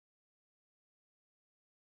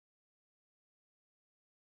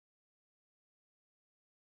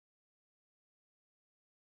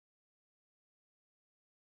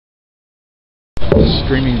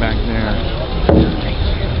streaming back there.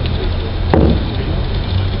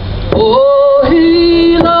 Oh,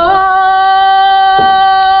 he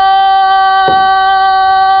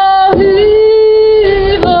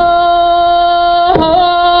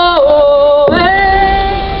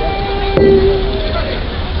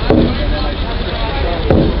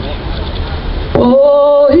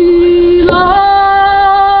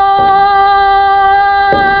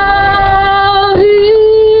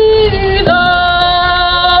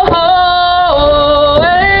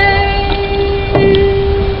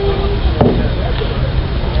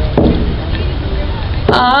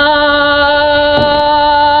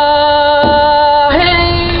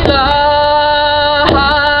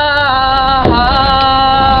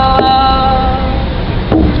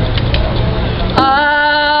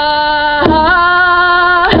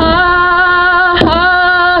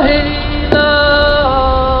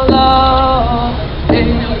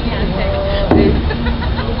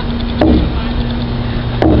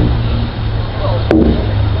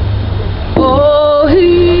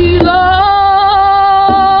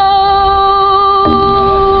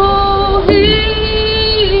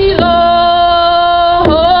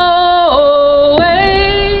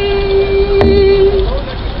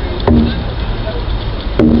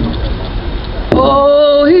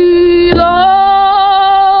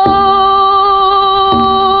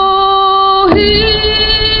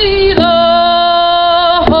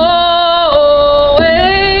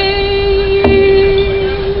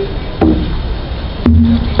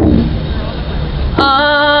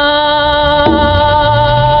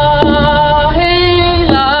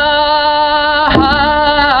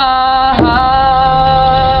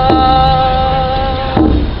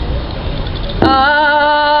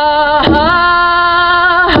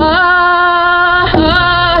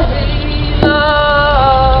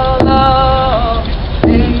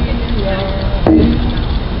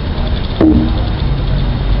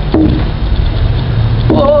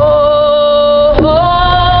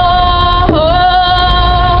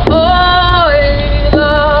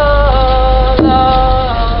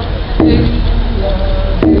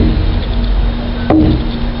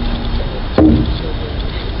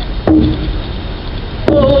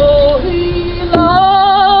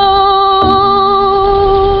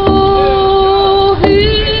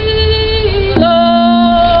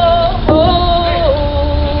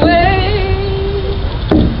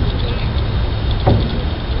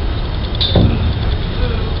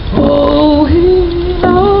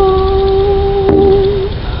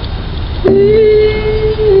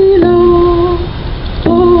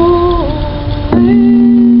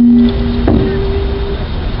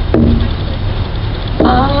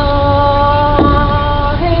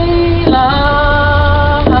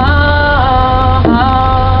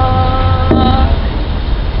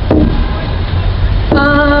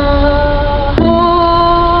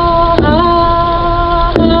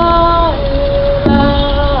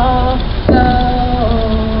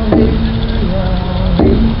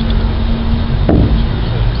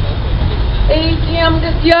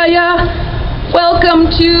Welcome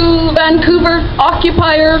to Vancouver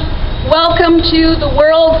occupiers. Welcome to the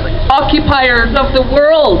world's occupiers of the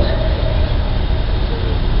world.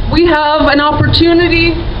 We have an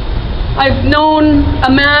opportunity. I've known a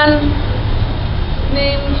man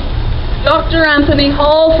named Dr. Anthony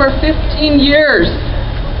Hall for 15 years.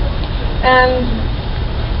 And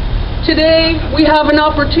today we have an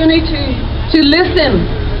opportunity to listen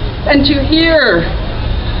and to hear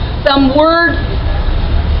some words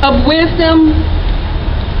of wisdom.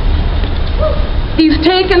 He's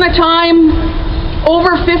taken the time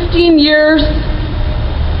over 15 years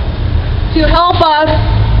to help us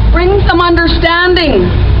bring some understanding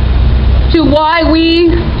to why we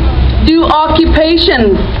do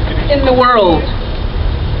occupations in the world.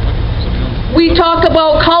 We talk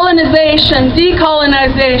about colonization,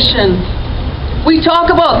 decolonization. We talk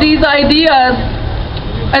about these ideas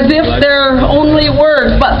as if they're only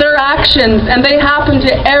words, but they're actions, and they happen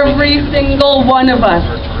to every single one of us.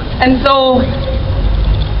 And so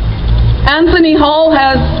Anthony Hall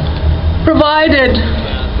has provided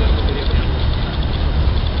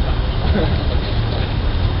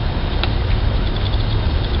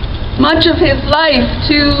much of his life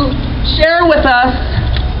to share with us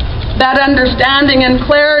that understanding and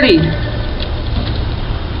clarity.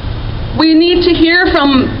 We need to hear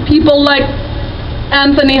from people like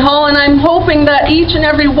Anthony Hall, and I'm hoping that each and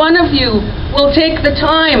every one of you will take the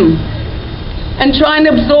time and try and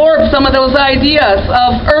absorb some of those ideas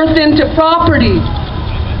of earth into property,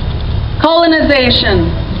 colonization,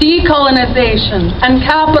 decolonization, and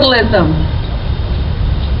capitalism.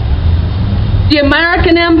 The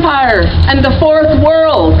American Empire and the Fourth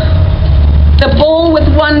World, The Bowl with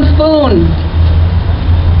One Spoon.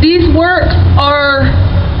 These are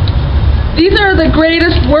the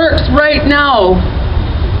greatest works right now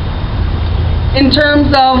in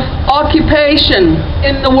terms of occupation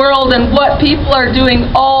in the world and what people are doing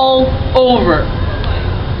all over.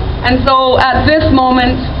 And so at this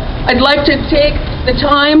moment, I'd like to take the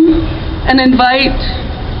time and invite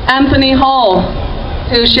Anthony Hall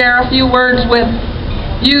to share a few words with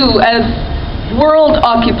you as world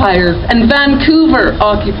occupiers and Vancouver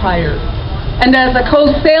occupiers. And as a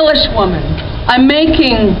Coast Salish woman, I'm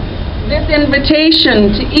making this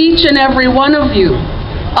invitation to each and every one of you.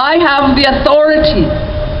 I have the authority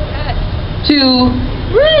to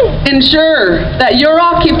ensure that your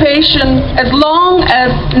occupation, as long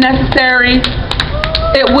as necessary,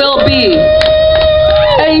 it will be.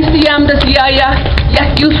 ACM das Yaya,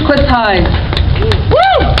 Yakusquasai.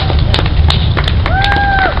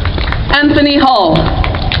 Anthony Hall.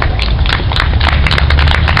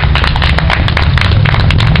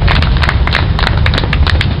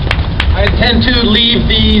 I intend to leave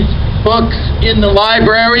these books in the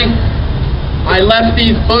library. I left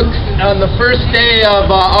these books on the first day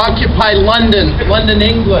of Occupy London,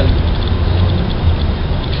 England.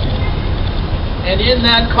 And in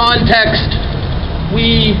that context,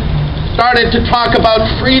 we started to talk about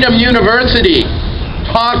Freedom University,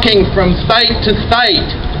 talking from site to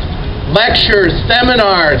site, lectures,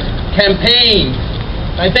 seminars, campaigns.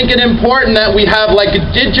 I think it's important that we have like a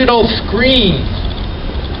digital screen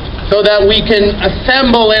so that we can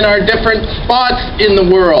assemble in our different spots in the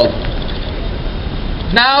world.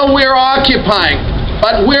 Now we're occupying,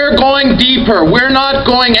 but we're going deeper. We're not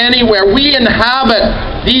going anywhere. We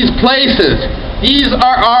inhabit these places. These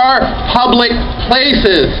are our public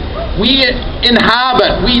places. We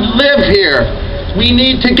inhabit, we live here. We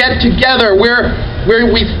need to get together. We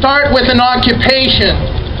start with an occupation.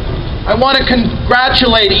 I want to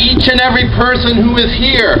congratulate each and every person who is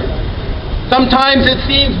here. Sometimes it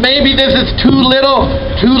seems maybe this is too little,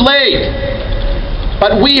 too late.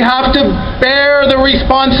 But we have to bear the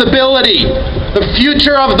responsibility. The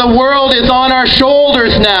future of the world is on our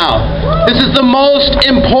shoulders now. This is the most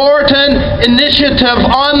important initiative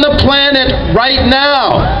on the planet right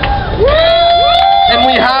now. And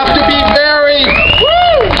we have to be very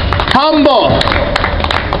humble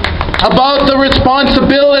about the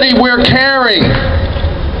responsibility we're carrying.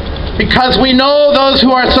 Because we know those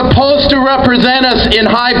who are supposed to represent us in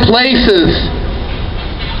high places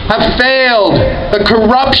have failed. The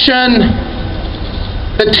corruption,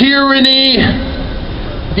 the tyranny,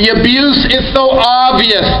 the abuse is so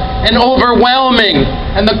obvious and overwhelming.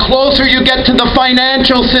 And the closer you get to the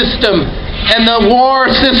financial system and the war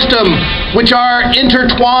system, which are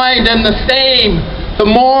intertwined and the same, the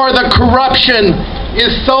more the corruption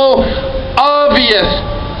is so obvious,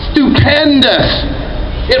 stupendous.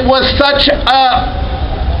 It was such a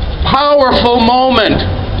powerful moment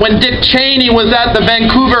when Dick Cheney was at the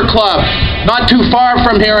Vancouver Club, not too far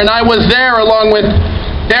from here, and I was there along with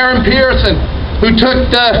Darren Pearson, who took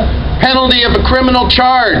the penalty of a criminal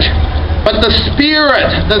charge. But the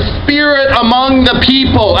spirit among the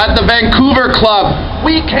people at the Vancouver Club,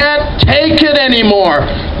 we can't take it anymore.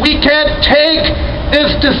 We can't take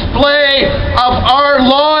this display of our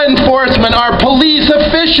law enforcement, our police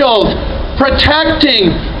officials,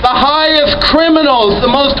 protecting the highest criminals, the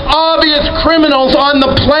most obvious criminals on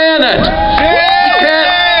the planet. We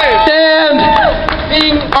can't stand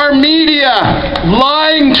seeing our media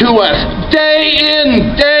lying to us, day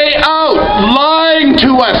in, day out, lying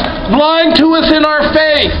to us in our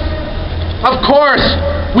face. Of course,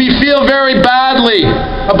 we feel very badly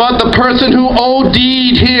about the person who OD'd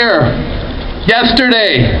here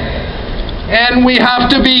yesterday. And we have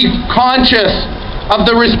to be conscious of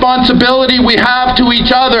the responsibility we have to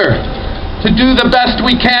each other to do the best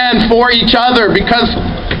we can for each other, because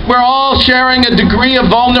we're all sharing a degree of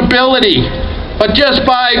vulnerability. But just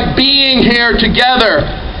by being here together,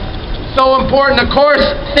 so important. Of course,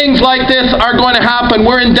 things like this are going to happen.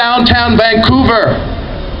 We're in downtown Vancouver.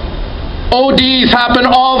 ODs happen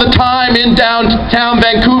all the time in downtown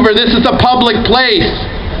Vancouver. This is a public place.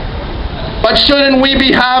 But shouldn't we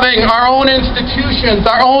be having our own institutions,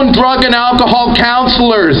 our own drug and alcohol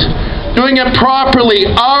counselors, doing it properly,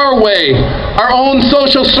 our way, our own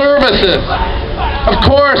social services? Of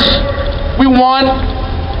course, we want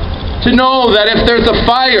to know that if there's a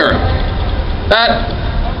fire, that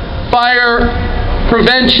fire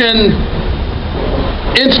prevention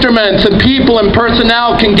instruments and people and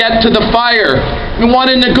personnel can get to the fire. We want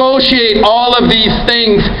to negotiate all of these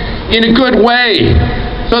things in a good way,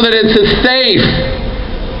 so that it's as safe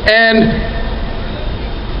and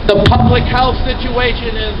The public health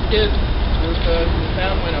situation is the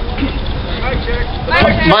sound went up.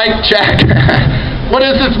 Mic check. What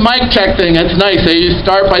is this mic check thing? It's nice. You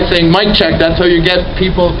start by saying mic check. That's how you get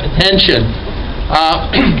people's attention.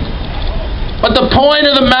 But the point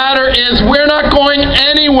of the matter is we're not going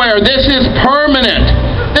anywhere. This is permanent.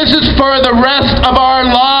 This is for the rest of our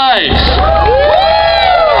lives.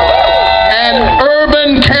 And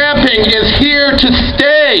urban camping is here to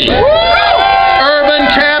stay. Urban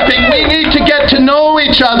camping, we need to get to know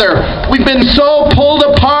each other. We've been so pulled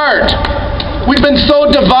apart. We've been so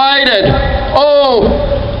divided. Oh,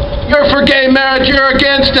 you're for gay marriage, you're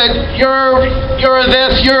against it, you're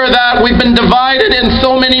this, you're that. We've been divided in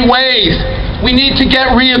so many ways. We need to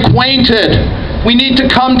get reacquainted. We need to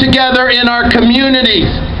come together in our communities.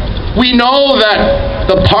 We know that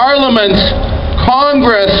the parliaments,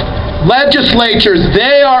 Congress, legislatures,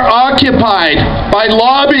 they are occupied by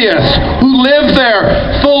lobbyists who live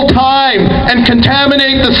there full time and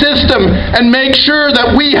contaminate the system and make sure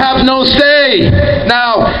that we have no say.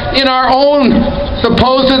 Now, in our own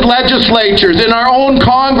supposed legislatures, in our own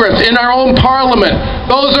Congress, in our own parliament,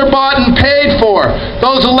 those are bought and paid for.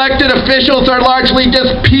 Those elected officials are largely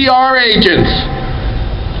just PR agents.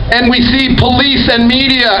 And we see police and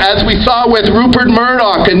media, as we saw with Rupert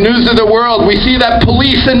Murdoch and News of the World, we see that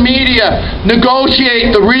police and media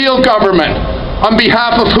negotiate the real government. On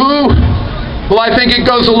behalf of who? Well, I think it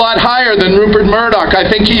goes a lot higher than Rupert Murdoch. I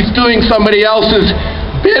think he's doing somebody else's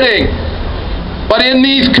bidding. But in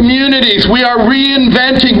these communities, we are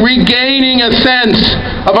reinventing, regaining a sense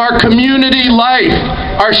of our community life,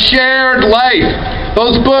 our shared life.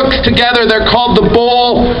 Those books together, they're called The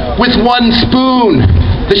Bowl with One Spoon.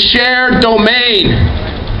 The shared domain.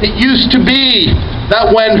 It used to be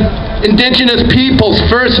that when Indigenous peoples,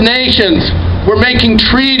 First Nations, were making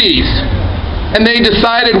treaties and they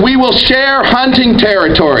decided we will share hunting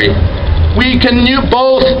territory. We can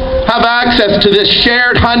both have access to this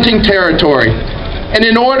shared hunting territory. And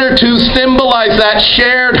in order to symbolize that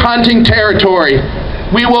shared hunting territory,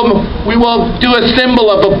 we will do a symbol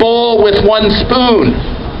of a bowl with one spoon.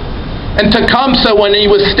 And Tecumseh, when he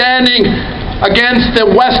was standing against the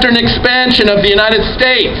western expansion of the United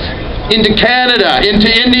States into Canada, into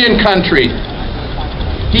Indian country,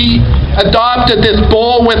 he adopted this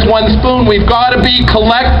bowl with one spoon. We've got to be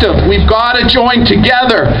collective. We've got to join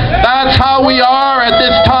together. That's how we are at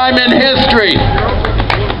this time in history.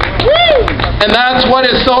 And that's what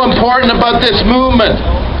is so important about this movement.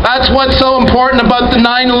 That's what's so important about the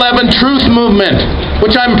 9/11 Truth Movement,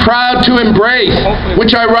 which I'm proud to embrace,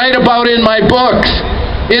 which I write about in my books.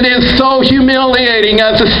 It is so humiliating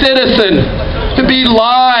as a citizen to be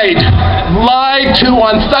lied to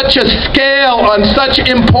on such a scale, on such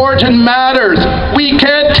important matters. We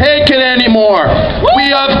can't take it anymore. We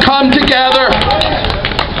have come together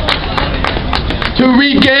to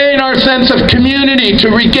regain our sense of community, to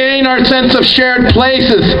regain our sense of shared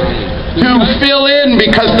places, to fill in,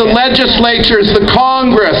 because the legislatures, the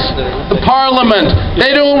Congress, the Parliament,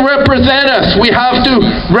 they don't represent us. We have to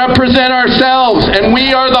represent ourselves, and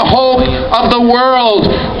we are the hope of the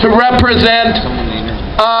world to represent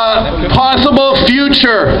a possible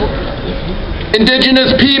future.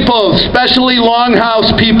 Indigenous peoples, especially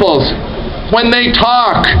Longhouse peoples, when they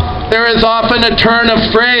talk, there is often a turn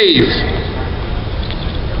of phrase.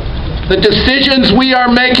 The decisions we are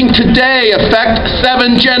making today affect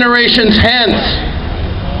 7 generations hence.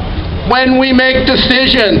 When we make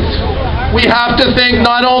decisions, we have to think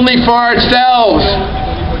not only for ourselves,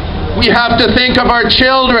 we have to think of our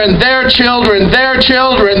children, their children, their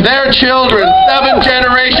children, their children, 7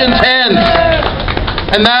 generations hence.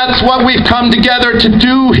 And that's what we've come together to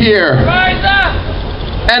do here. Rise up!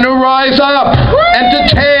 And to rise up and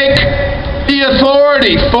to take the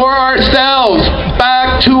authority for ourselves,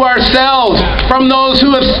 back to ourselves, from those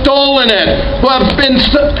who have stolen it, who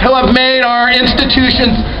have made our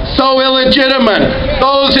institutions so illegitimate,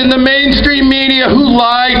 those in the mainstream media who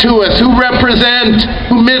lie to us, who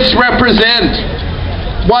misrepresent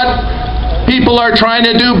what people are trying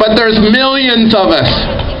to do. But there's millions of us,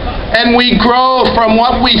 and we grow from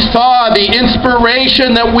what we saw, the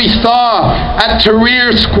inspiration that we saw at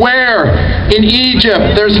Tahrir Square in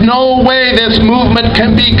Egypt. There's no way this movement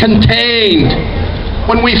can be contained.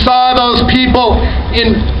 When we saw those people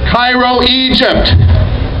in Cairo, Egypt,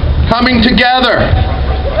 coming together,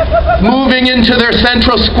 moving into their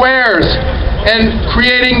central squares and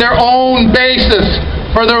creating their own basis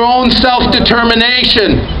for their own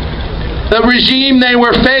self-determination. The regime they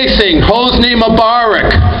were facing, Hosni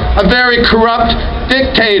Mubarak, a very corrupt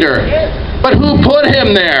dictator. But who put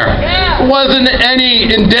him there? It wasn't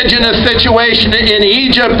any indigenous situation in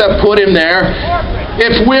Egypt that put him there.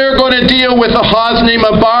 if we're going to deal with the Hosni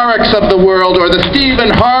Mubaraks of the world, or the Stephen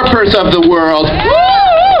Harpers of the world,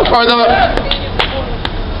 or the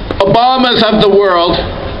Obamas of the world,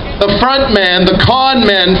 the front men, the con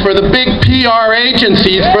men for the big PR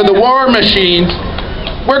agencies, for the war machines,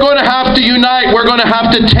 we're going to have to unite. We're going to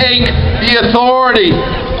have to take the authority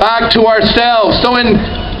back to ourselves. So in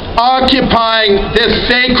occupying this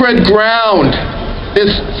sacred ground,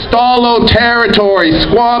 this Stalo territory,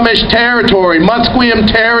 Squamish territory, Musqueam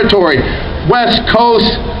territory, West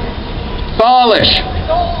Coast Salish,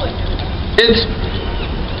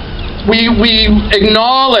 we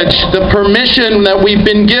acknowledge the permission that we've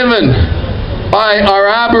been given by our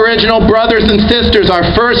Aboriginal brothers and sisters, our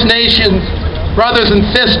First Nations brothers and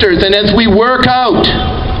sisters, and as we work out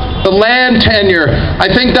the land tenure, I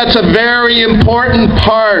think that's a very important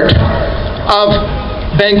part of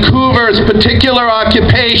Vancouver's particular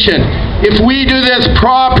occupation. If we do this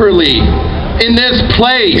properly in this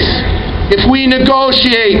place, if we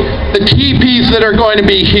negotiate the teepees that are going to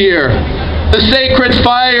be here, the sacred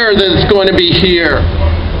fire that's going to be here,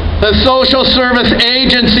 the social service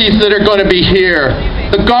agencies that are going to be here,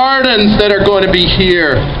 the gardens that are going to be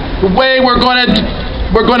here, the way we're going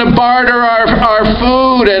to barter our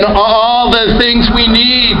food and all the things we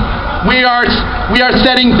need. We are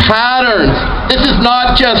setting patterns. This is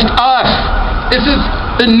not just us. This is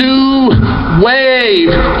the new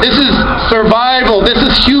wave. This is survival. This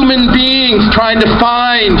is human beings trying to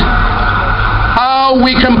find how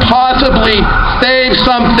we can possibly save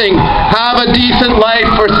something, have a decent life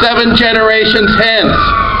for 7 generations hence.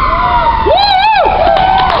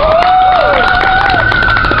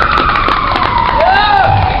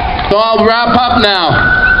 So I'll wrap up now.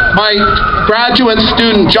 My graduate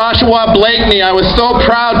student, Joshua Blakeney, I was so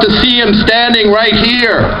proud to see him standing right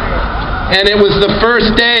here. And it was the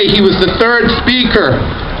first day, he was the third speaker,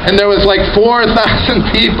 and there was like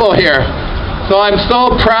 4,000 people here. So I'm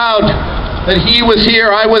so proud that he was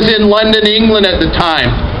here. I was in London, England at the time.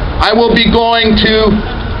 I will be going to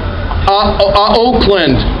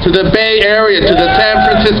Oakland, to the Bay Area, to the San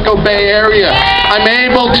Francisco Bay Area. I'm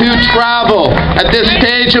able to travel. At this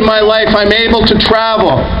stage of my life, I'm able to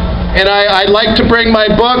travel. And I'd like to bring my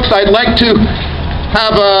books. I'd like to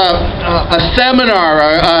have a seminar,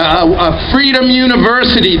 a Freedom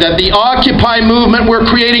University, that the Occupy movement, we're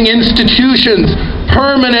creating institutions,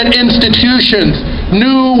 permanent institutions,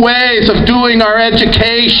 new ways of doing our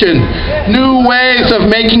education, new ways of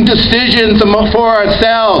making decisions for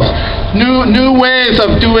ourselves, new ways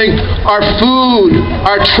of doing our food,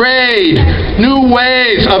 our trade, new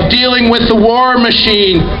ways of dealing with the war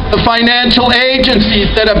machine, the financial agencies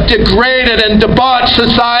that have degraded and debauched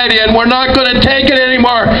society, and we're not going to take it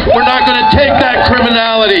anymore. We're not going to take that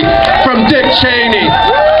criminality from Dick Cheney,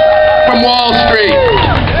 from Wall Street.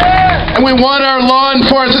 And we want our law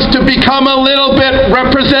enforcers to become a little bit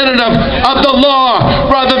representative of the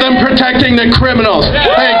law rather than protecting the criminals.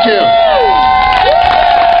 Thank you.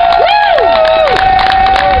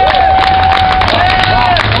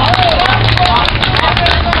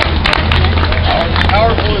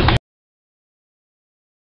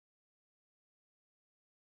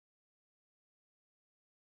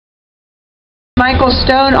 Michael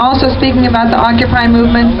Stone also speaking about the Occupy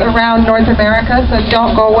movement around North America, so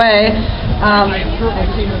don't go away.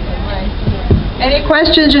 Any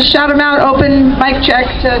questions, just shout them out. Open mic check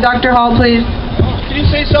to Dr. Hall, please. Can you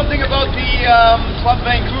say something about the Club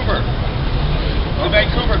Vancouver? The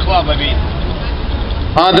Vancouver Club, I mean.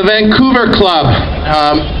 The Vancouver Club.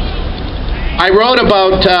 I wrote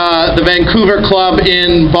about the Vancouver Club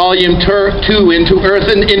in Volume 2, Into Earth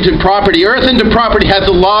and Into Property. Earth into Property has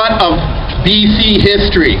a lot of BC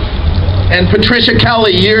history. And Patricia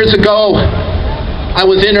Kelly, years ago, I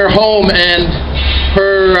was in her home, and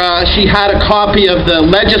she had a copy of the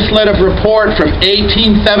legislative report from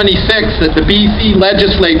 1876 that the BC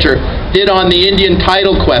legislature did on the Indian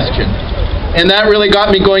title question. And that really got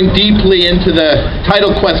me going deeply into the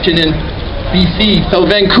title question in BC. So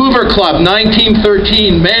Vancouver Club,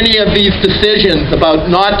 1913, many of these decisions about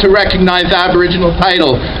not to recognize Aboriginal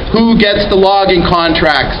title, who gets the logging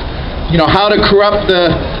contracts, you know, how to corrupt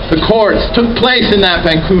the courts, took place in that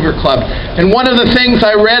Vancouver Club. And one of the things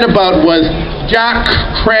I read about was Jack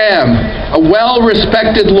Cram, a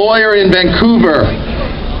well-respected lawyer in Vancouver.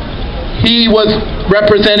 He was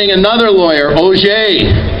representing another lawyer,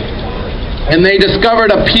 Auger, and they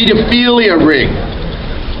discovered a pedophilia ring.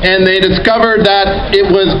 And they discovered that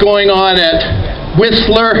it was going on at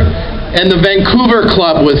Whistler, and the Vancouver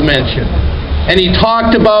Club was mentioned. And he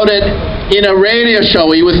talked about it in a radio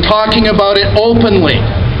show. He was talking about it openly.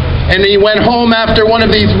 And he went home after one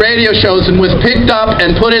of these radio shows and was picked up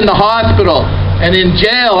and put in the hospital and in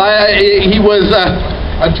jail. He was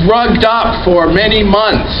drugged up for many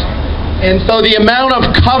months. And so the amount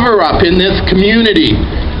of cover-up in this community,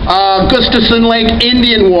 Gustafson Lake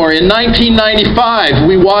Indian War in 1995,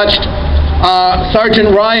 we watched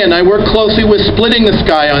Sergeant Ryan. I worked closely with Splitting the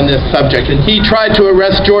Sky on this subject, and he tried to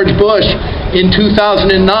arrest George Bush in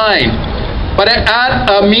 2009. But at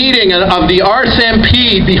a meeting of the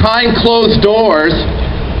RSMP behind closed doors,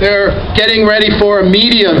 they're getting ready for a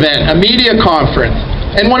media event, a media conference.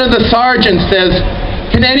 And one of the sergeants says,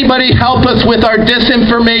 "Can anybody help us with our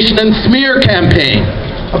disinformation and smear campaign?"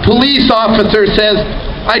 A police officer says,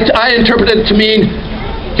 I interpret it to mean,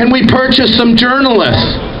 "Can we purchase some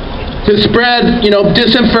journalists to spread,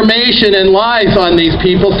 disinformation and lies on these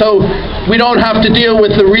people so we don't have to deal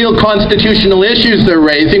with the real constitutional issues they're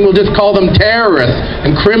raising. We'll just call them terrorists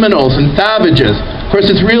and criminals and savages." Of course,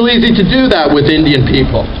 it's real easy to do that with Indian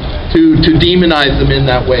people, to demonize them in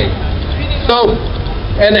that way. So,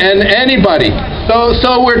 and anybody.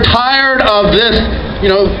 So we're tired of this,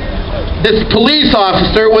 this police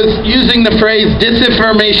officer was using the phrase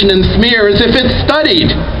disinformation and smear as if it's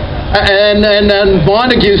studied. And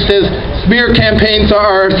Montague says smear campaigns are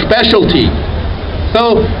our specialty.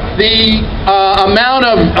 So the amount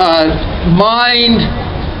of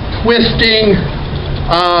mind-twisting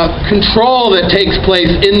control that takes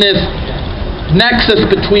place in this nexus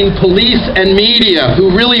between police and media, who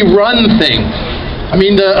really run things. I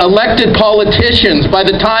mean, the elected politicians, by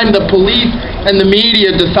the time the police and the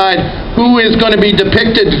media decide who is going to be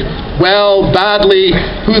depicted well, badly,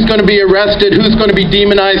 who's going to be arrested, who's going to be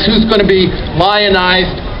demonized, who's going to be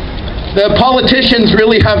lionized, the politicians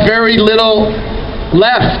really have very little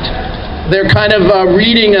left. They're kind of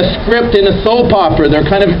reading a script in a soap opera. They're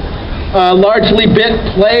kind of largely bit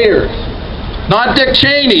players. Not Dick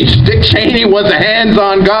Cheney. Dick Cheney was a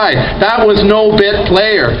hands-on guy. That was no bit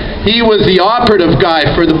player. He was the operative guy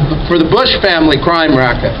for the Bush family crime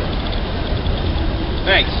racket.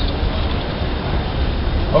 Thanks.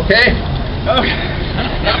 Okay? Okay.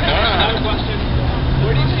 Another question.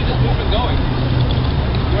 Where do you see this movement going?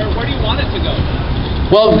 Where do you want it to go?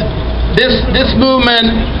 Well, this movement,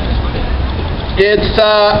 it's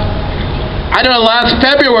I don't know, last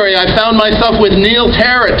February I found myself with Neil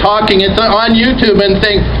Tarrant talking, it's on YouTube, and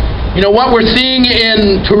saying, what we're seeing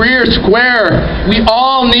in Tahrir Square, we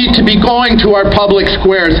all need to be going to our public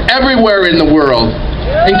squares everywhere in the world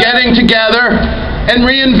and getting together and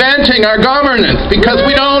reinventing our governance, because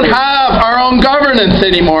we don't have our own governance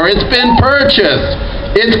anymore. It's been purchased.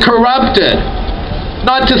 It's corrupted.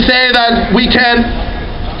 Not to say that we can't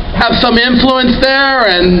have some influence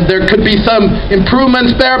there and there could be some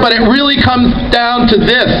improvements there, but it really comes down to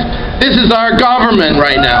this. This is our government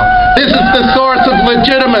right now. This is the source of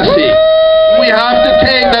legitimacy. We have to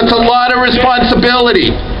take, that's a lot of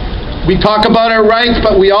responsibility. We talk about our rights,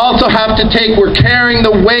 but we also have to take, we're carrying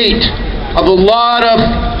the weight of a lot of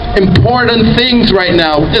important things right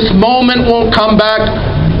now. This moment won't come back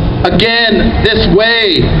again this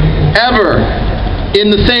way, ever, in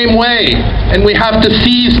the same way, and we have to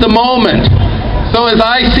seize the moment. So as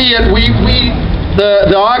I see it,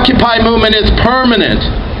 the Occupy movement is permanent,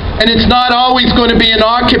 and it's not always going to be an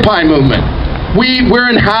Occupy movement. We're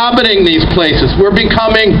inhabiting these places. We're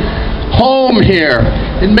becoming home here.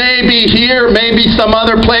 It may be here, maybe some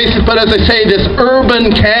other places, but as I say, this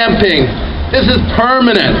urban camping, this is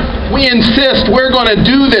permanent. We insist we're going to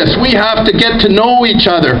do this. We have to get to know each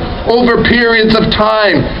other over periods of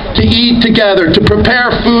time, to eat together, to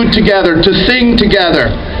prepare food together, to sing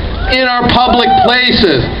together, in our public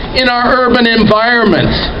places, in our urban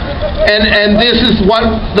environments. And this is what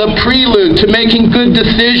the prelude to making good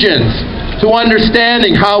decisions, to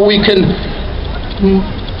understanding how we can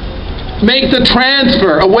make the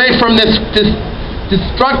transfer away from this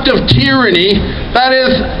destructive tyranny that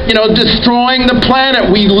is, destroying the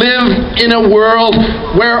planet. We live in a world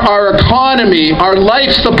where our economy, our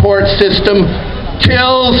life support system,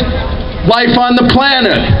 kills life on the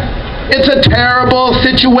planet. It's a terrible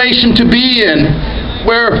situation to be in,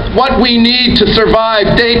 where what we need to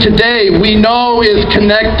survive day to day, we know is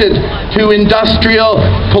connected to industrial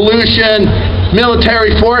pollution,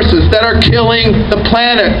 military forces that are killing the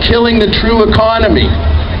planet, killing the true economy.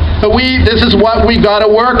 So this is what we got to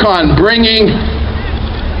work on, bringing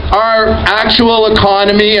our actual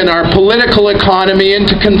economy and our political economy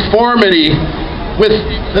into conformity with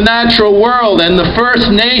the natural world. And the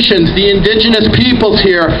First Nations, the indigenous peoples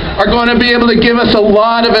here, are going to be able to give us a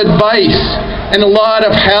lot of advice and a lot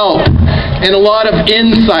of help and a lot of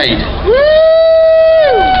insight.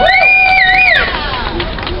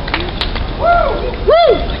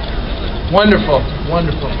 Wonderful,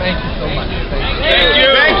 wonderful. Thank you so much. Thank you.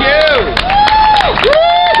 Thank you.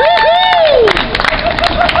 Woo!